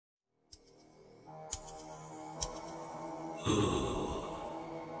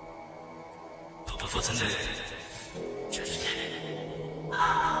不存在全世界。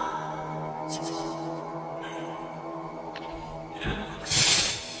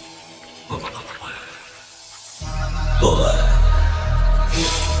Boy,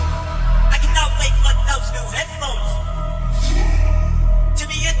 I cannot wait for those new headphones to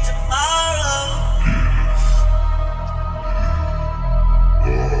be in tomorrow.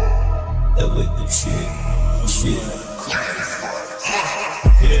 That with the shit.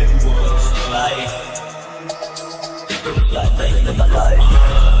 It was life in my life.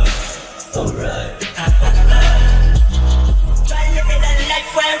 Alright. Try living a life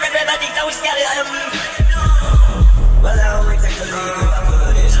where everybody's always got well, I always take the lead if I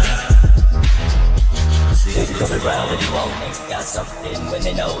put it. They come around and you won't think got something when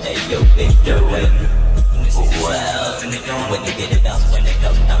they know that you've been doing well. When you get it up, when they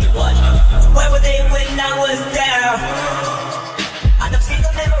come down to what? Where were they when I was there? I don't see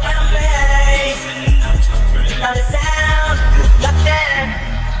them never around me. Not a sound, nothing.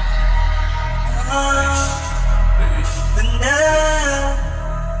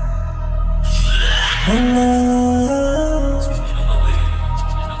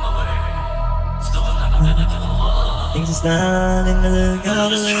 Things are starting to look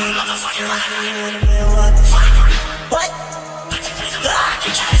out of the what?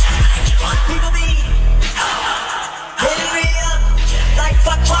 People be hitting me up like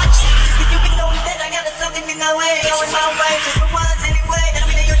fuck watch. If you be knowing that I got something in my way, going my way, just for once anyway. That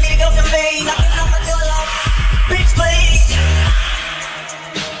mean that you need to go for me. Knocking on my door like, bitch please.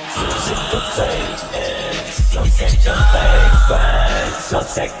 So sick of fake, so sick of fake facts, so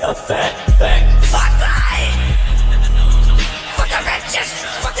sick of fake facts. Fuck me. Fuck the bitches,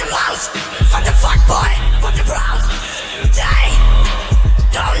 fuck the mouse, fuck the fuck boy, fuck the bros. They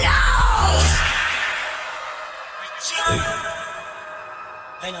don't know.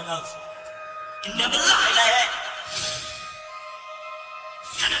 They don't know. You never lie like that.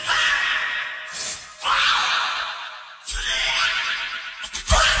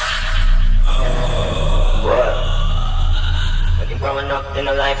 What? I've been growing up in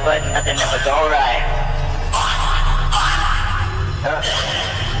a life, but nothing ever go right. Huh?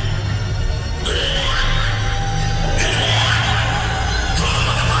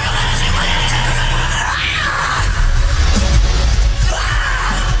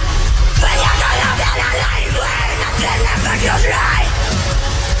 Feels right.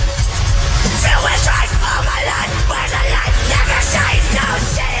 Filled with strife all my life. Where's the life? Never say no,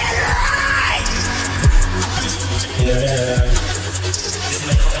 say it right. Yeah.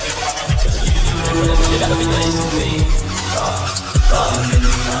 You gotta be with me.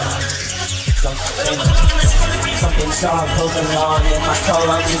 Something strong pulling on in my soul.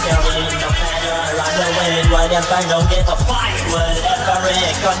 I'm just yelling, no matter run away. Whatever, don't give a fuck. Whatever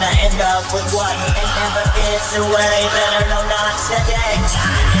it gonna end up with what? It never gets away. Better know not today.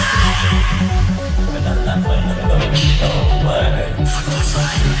 When I'm not when I'm going nowhere.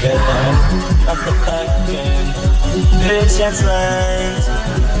 Good night, I'm the fucking bitch and slaves.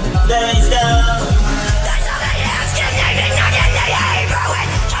 They still. That's all I ask. You're living on in the neighborhood.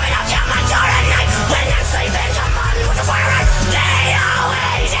 Coming up to my door at night. When I'm sleeping, come on with the fire right. They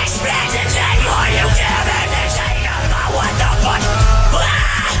always expect to take more. You give it and take them. What the fuck?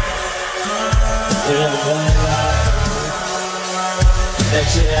 That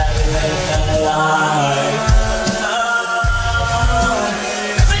shit happened in my life.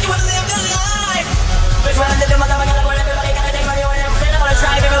 Bitch, you wanna live the life. Bitch, wanna live the motherfucking life. Everybody gotta take money away. I'm gonna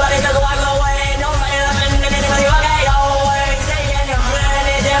try. Everybody does walk away. Nobody loving anybody. Okay, always taking your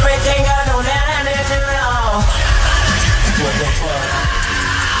credit. Everything I know that I need to know. What the fuck?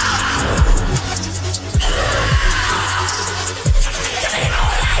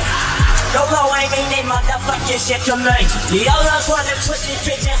 Don't know I mean motherfucking shit to me. The others want to pussy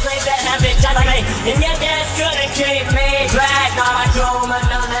bitches like that have been done to me. And yet that's gonna keep me back. Now I roam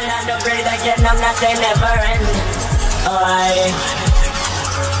another land to breathe again. I'm nothing ever end. Alright.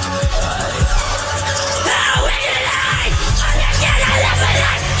 Now when you lie, I'm not gonna live a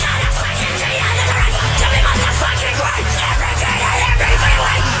life. Gotta fucking see you to the right. Tell me motherfucking right. Every day and every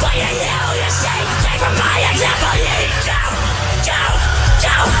way. What you say? Take from my example. You go.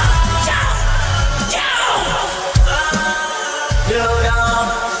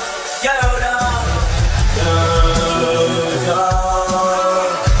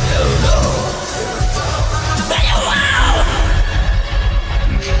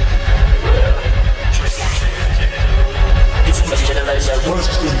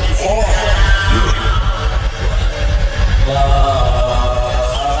 Work.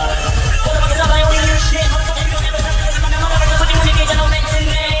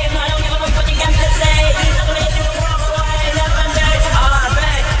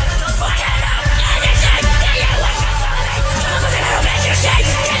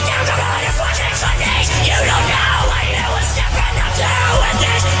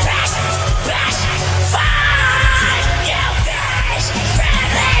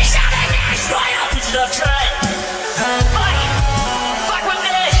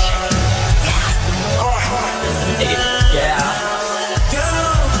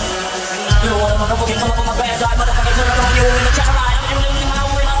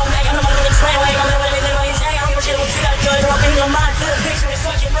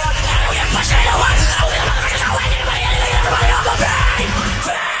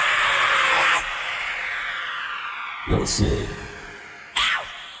 是